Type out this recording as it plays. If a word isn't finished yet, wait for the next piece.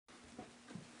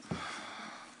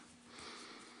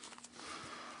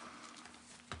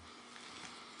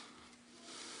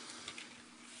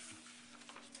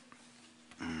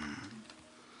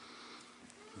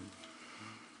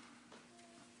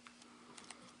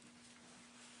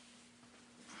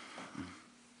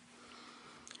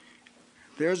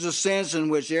there's a sense in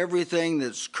which everything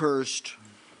that's cursed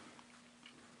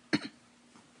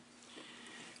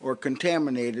or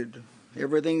contaminated,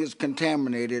 everything that's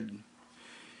contaminated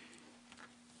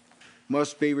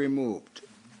must be removed.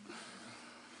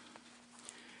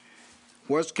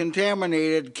 What's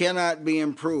contaminated cannot be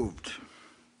improved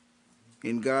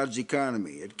in God's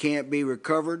economy. It can't be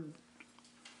recovered.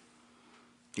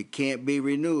 It can't be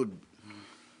renewed.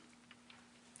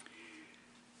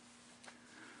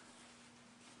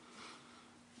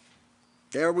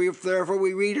 Therefore,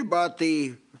 we read about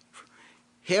the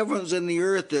heavens and the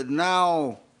earth that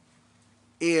now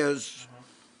is,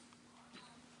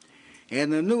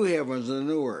 and the new heavens and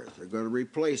the new earth. They're going to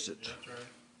replace it. That's right.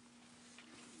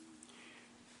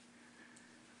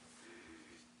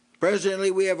 Presently,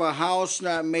 we have a house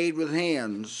not made with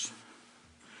hands.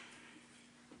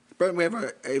 But we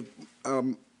have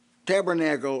a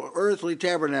tabernacle, earthly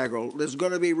tabernacle, that's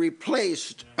going to be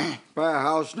replaced by a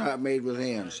house not made with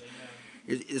hands.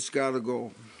 It's got to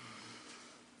go.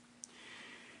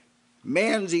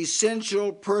 Man's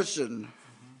essential person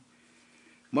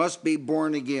must be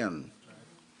born again.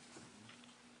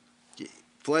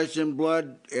 Flesh and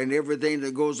blood and everything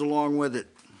that goes along with it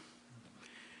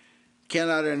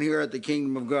cannot inherit the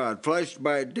kingdom of God.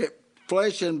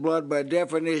 Flesh and blood, by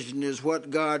definition, is what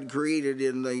God created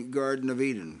in the Garden of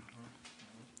Eden.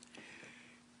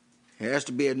 It has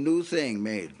to be a new thing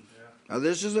made. Now,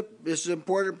 this is an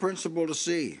important principle to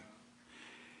see.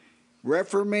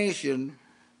 Reformation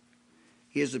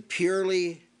is a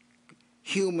purely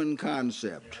human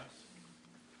concept.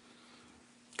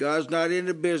 God's not in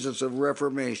the business of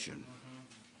reformation.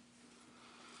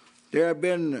 There have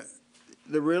been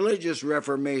the religious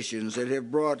reformations that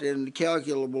have brought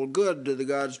incalculable good to the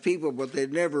God's people, but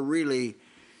they've never really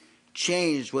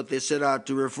changed what they set out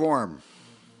to reform.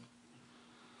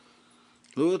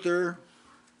 Luther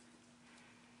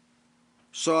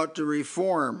sought to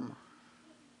reform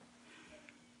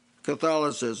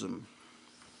Catholicism.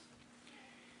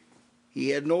 He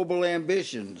had noble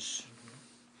ambitions,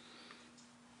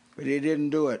 but he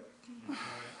didn't do it.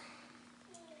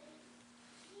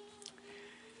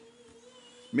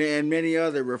 And many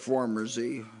other reformers.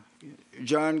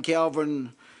 John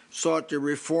Calvin sought to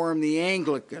reform the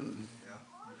Anglican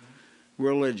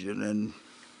religion and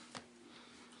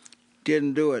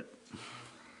didn't do it.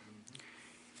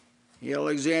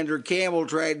 Alexander Campbell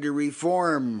tried to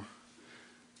reform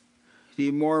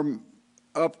the more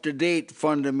up-to-date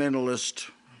fundamentalist,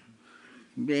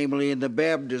 namely in the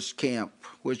Baptist camp,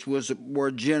 which was more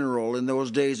general. In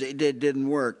those days, it didn't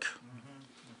work.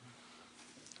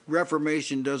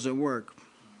 Reformation doesn't work.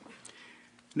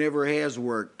 Never has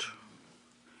worked.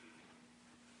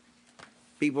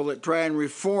 People that try and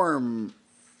reform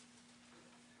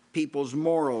people's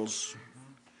morals,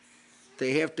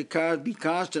 they have to be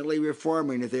constantly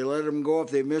reforming. If they let them go,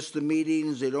 if they miss the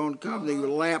meetings, they don't come, they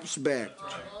lapse back.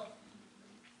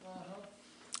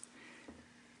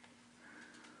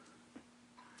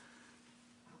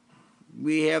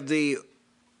 We have the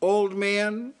old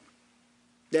man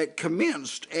that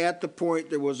commenced at the point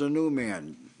there was a new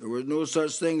man. There was no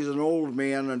such thing as an old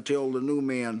man until the new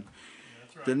man.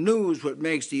 Right. The new is what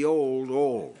makes the old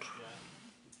old.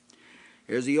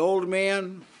 There's the old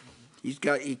man. You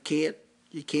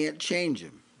can't change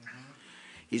him.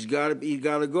 He's got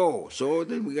to go. So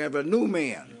then we have a new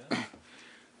man.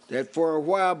 That for a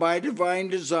while, by divine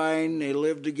design, they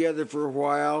lived together for a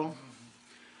while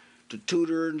to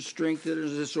tutor and strengthen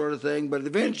and this sort of thing. But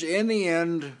eventually, in the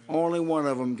end, only one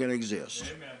of them can exist.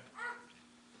 Amen.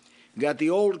 You got the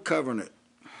old covenant.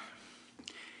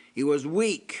 He was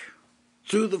weak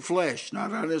through the flesh,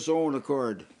 not on his own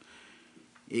accord.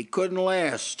 He couldn't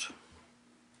last.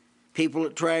 People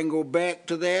that try and go back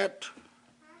to that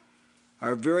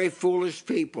are very foolish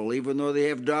people, even though they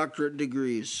have doctorate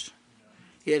degrees.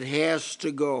 It has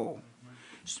to go.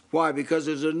 Why? Because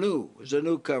there's a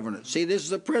new covenant. See, this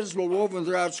is a principle woven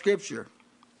throughout Scripture.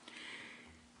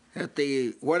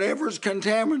 That whatever's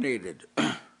contaminated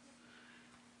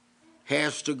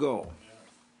has to go.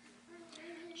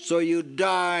 So you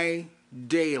die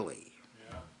daily.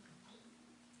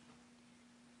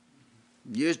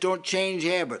 You just don't change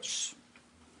habits.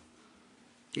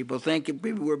 People think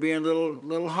we're being a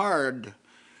little hard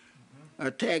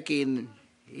attacking,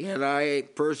 and I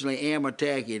personally am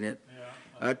attacking it.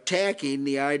 Attacking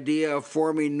the idea of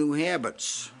forming new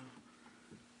habits.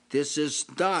 This is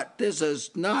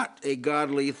not a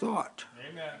godly thought.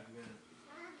 Amen.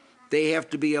 They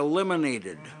have to be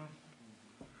eliminated.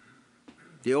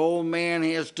 The old man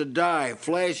has to die.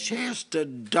 Flesh has to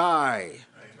die.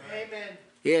 Amen.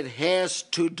 It has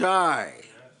to die.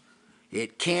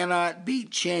 It cannot be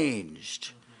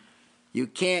changed. You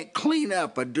can't clean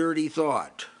up a dirty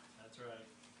thought. That's right.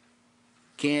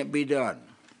 Can't be done.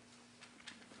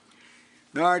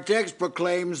 Now our text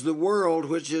proclaims the world,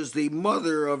 which is the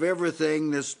mother of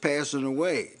everything that's passing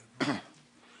away.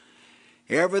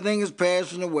 Everything that's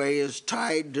passing away is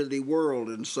tied to the world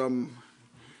in some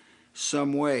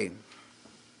way.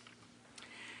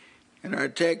 And our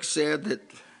text said that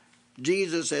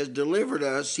Jesus has delivered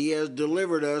us. He has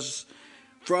delivered us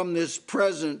from this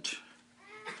present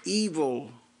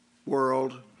evil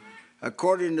world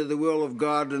according to the will of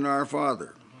God and our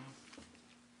Father.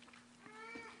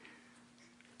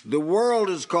 The world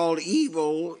is called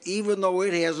evil even though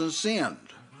it hasn't sinned.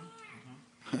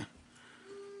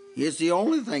 It's the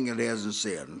only thing that hasn't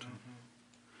sinned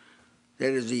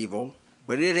that is evil,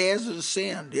 but it hasn't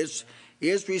sinned.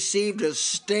 It's received a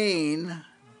stain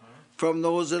from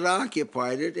those that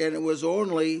occupied it, and it was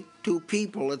only 2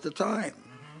 people at the time.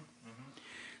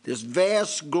 This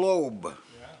vast globe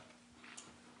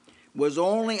was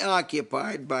only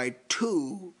occupied by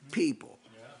 2 people.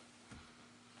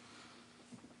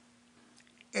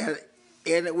 And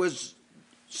it was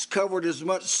covered as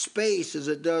much space as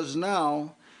it does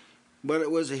now, but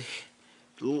it was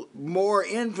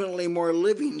infinitely more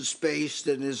living space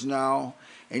than is now,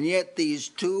 and yet these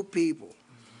 2 people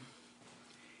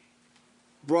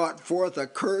brought forth a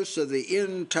curse of the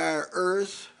entire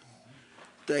earth,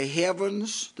 the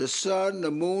heavens, the sun, the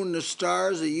moon, the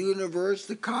stars, the universe,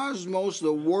 the cosmos,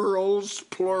 the worlds,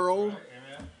 plural.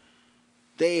 Amen.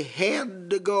 They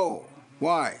had to go.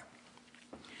 Why?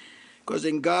 Because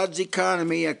in God's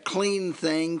economy, a clean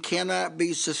thing cannot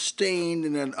be sustained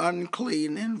in an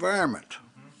unclean environment.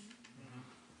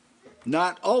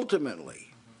 Not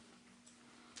ultimately.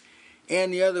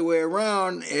 And the other way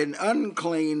around, an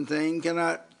unclean thing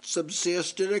cannot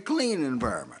subsist in a clean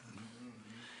environment.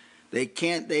 They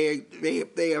can't.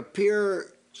 They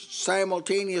appear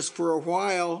simultaneous for a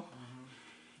while,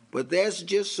 but that's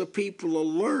just so people will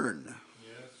learn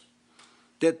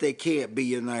that they can't be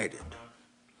united.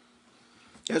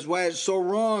 That's why it's so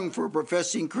wrong for a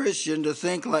professing Christian to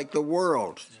think like the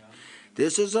world.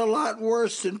 This is a lot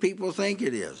worse than people think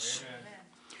it is.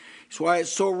 That's why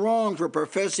it's so wrong for a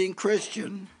professing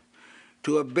Christian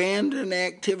to abandon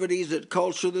activities that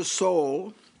culture the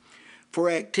soul for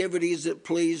activities that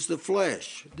please the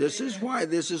flesh. This is why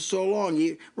this is so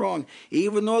wrong.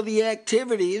 Even though the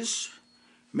activities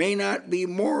may not be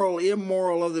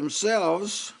immoral of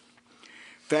themselves,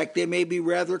 in fact, they may be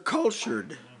rather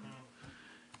cultured,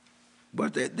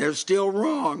 but they're still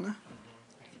wrong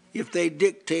if they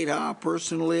dictate how a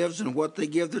person lives and what they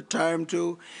give their time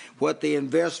to, what they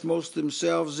invest most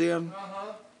themselves in.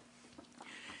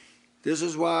 This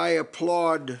is why I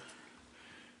applaud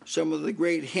some of the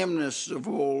great hymnists of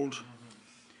old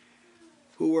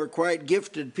who were quite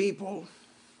gifted people,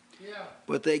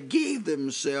 but they gave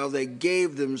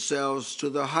themselves to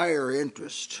the higher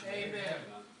interest. Amen.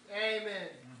 Amen.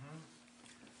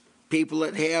 People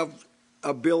that have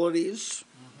abilities,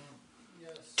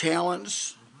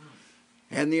 talents,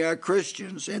 and they are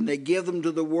Christians, and they give them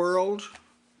to the world.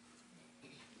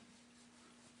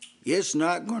 It's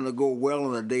not going to go well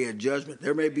on the day of judgment.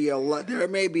 There may be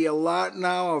a lot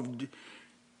now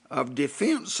of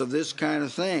defense of this kind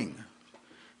of thing,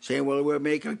 saying, "Well, we'll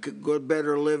make a good,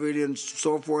 better living," and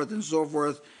so forth and so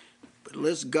forth. But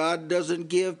listen, God doesn't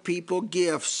give people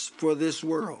gifts for this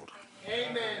world.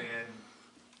 Amen.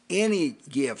 Any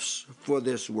gifts for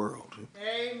this world.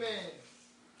 Amen.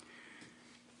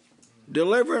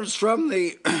 Deliverance from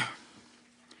the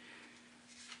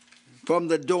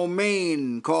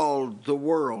domain called the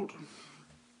world,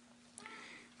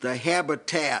 the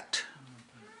habitat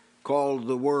called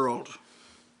the world.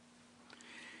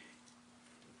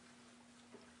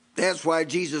 That's why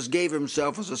Jesus gave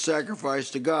himself as a sacrifice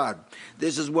to God.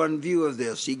 This is one view of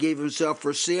this. He gave himself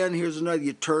for sin. Here's another.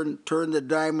 You turn the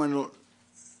diamond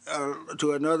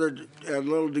to another a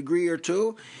little degree or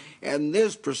two, and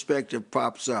this perspective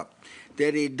pops up.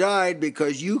 That he died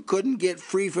because you couldn't get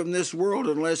free from this world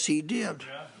unless he did.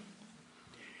 Yeah.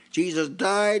 Jesus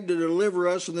died to deliver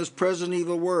us from this present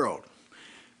evil world.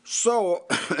 So,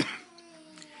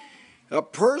 a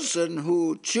person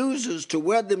who chooses to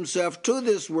wed themselves to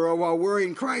this world while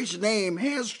wearing Christ's name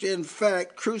has, in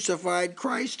fact, crucified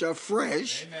Christ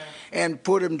afresh. Amen. And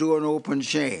put him to an open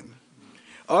shame.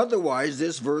 Otherwise,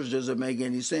 this verse doesn't make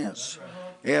any sense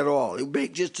at all. It would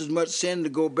make just as much sense to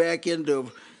go back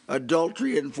into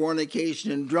adultery and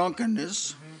fornication and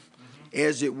drunkenness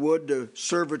as it would to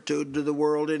servitude to the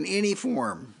world in any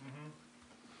form.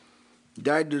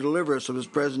 Died to deliver us from this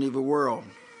present evil world.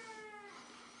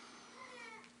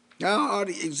 Now,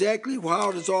 exactly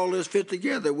how does all this fit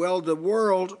together? Well, the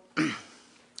world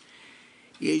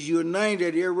is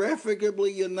united,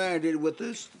 irrevocably united with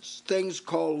this things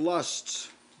called lusts.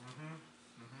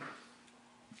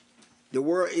 The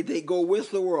world, they go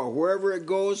with the world. Wherever it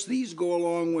goes, these go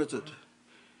along with it.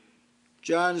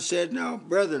 John said, now,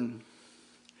 brethren,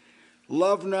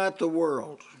 love not the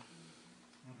world.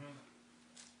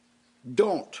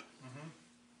 Don't.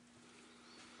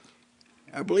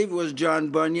 I believe it was John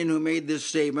Bunyan who made this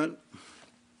statement.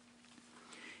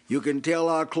 You can tell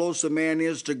how close a man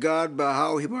is to God by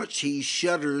how much he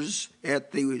shudders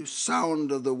at the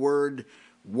sound of the word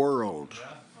world.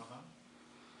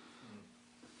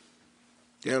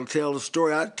 That'll tell the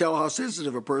story. I'll tell how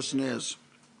sensitive a person is.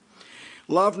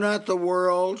 Love not the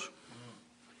world.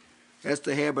 That's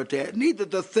the habitat. Neither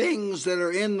the things that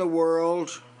are in the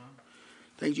world,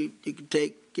 things you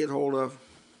can get hold of.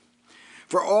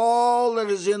 For all that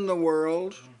is in the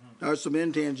world, are some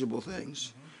intangible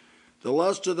things. The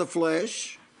lust of the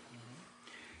flesh,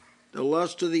 the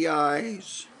lust of the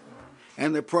eyes,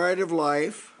 and the pride of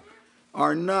life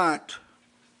are not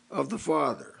of the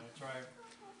Father, That's right.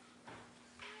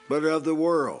 but of the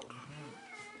world.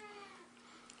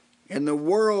 And the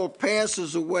world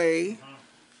passes away,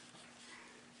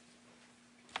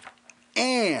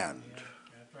 and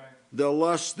That's right. the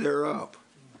lust thereof.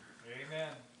 Amen.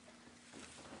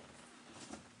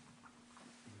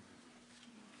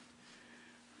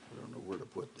 I don't know where to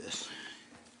put this.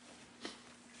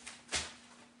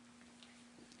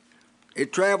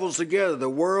 It travels together. The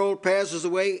world passes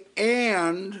away,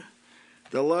 and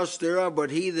the lust thereof, but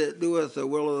he that doeth the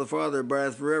will of the Father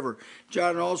abideth forever.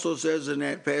 John also says in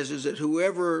that passage that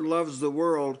whoever loves the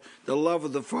world, the love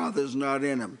of the Father is not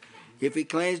in him. If he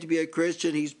claims to be a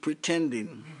Christian, he's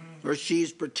pretending, or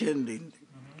she's pretending.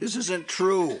 This isn't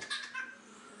true.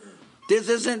 This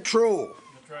isn't true.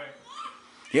 That's right.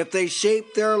 If they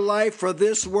shape their life for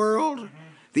this world,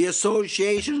 the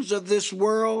associations of this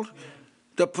world,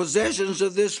 the possessions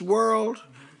of this world,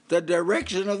 the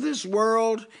direction of this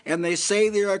world, and they say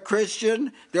they're a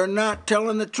Christian, they're not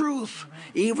telling the truth,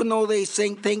 even though they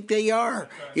think they are.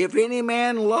 If any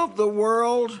man love the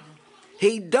world,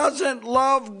 he doesn't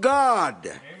love God.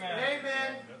 Amen.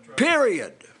 Amen.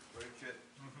 Period.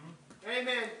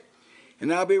 Amen.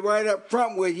 And I'll be right up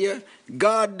front with you,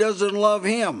 God doesn't love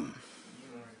him.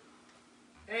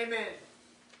 Amen.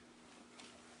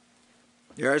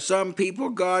 There are some people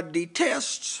God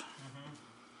detests,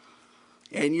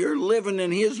 and you're living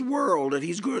in his world that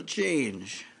he's going to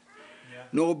change. Yeah.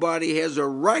 Nobody has a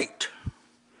right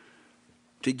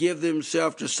to give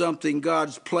themselves to something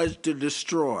God's pledged to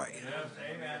destroy. Yes.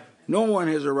 Amen. No one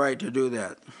has a right to do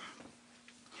that.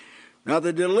 Now,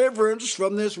 the deliverance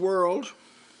from this world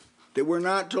that we're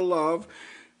not to love,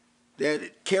 that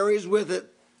it carries with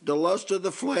it the lust of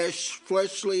the flesh,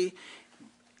 fleshly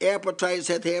appetites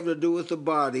that have to do with the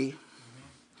body,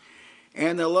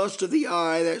 and the lust of the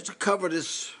eye, that's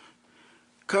covetous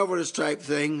type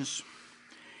things,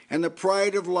 and the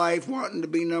pride of life, wanting to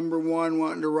be number one,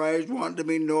 wanting to rise, wanting to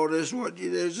be noticed.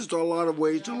 There's just a lot of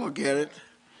ways to look at it.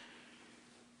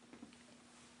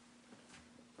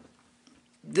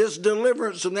 This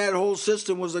deliverance from that whole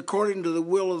system was according to the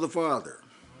will of the Father.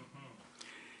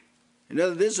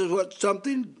 This is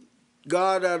something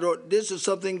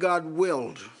God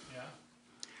willed. Yeah.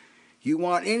 You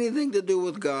want anything to do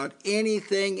with God,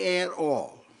 anything at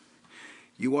all.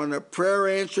 You want a prayer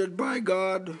answered by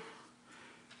God.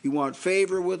 You want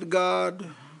favor with God.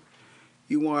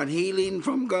 You want healing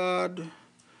from God.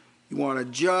 You want a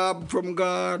job from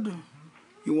God.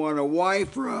 You want a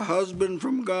wife or a husband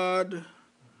from God,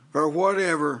 or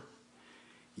whatever.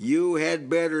 You had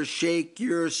better shake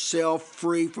yourself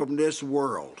free from this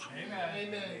world. Amen.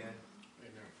 Amen.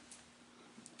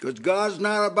 Because God's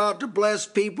not about to bless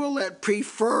people that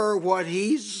prefer what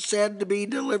he's said to be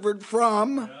delivered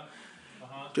from,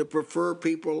 to prefer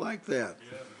people like that.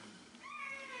 Yeah.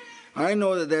 I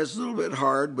know that that's a little bit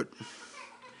hard, but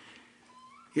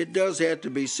it does have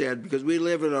to be said, because we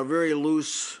live in a very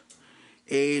loose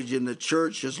age, and the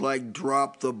church is like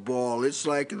drop the ball. It's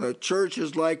like the church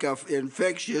is like an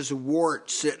infectious wart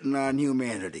sitting on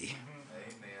humanity. Amen.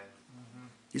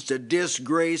 It's a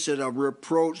disgrace and a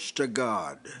reproach to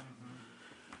God.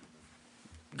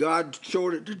 God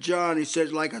showed it to John. He said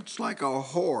it's like a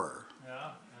whore.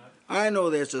 Yeah. I know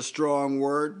that's a strong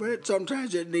word, but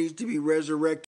sometimes it needs to be resurrected.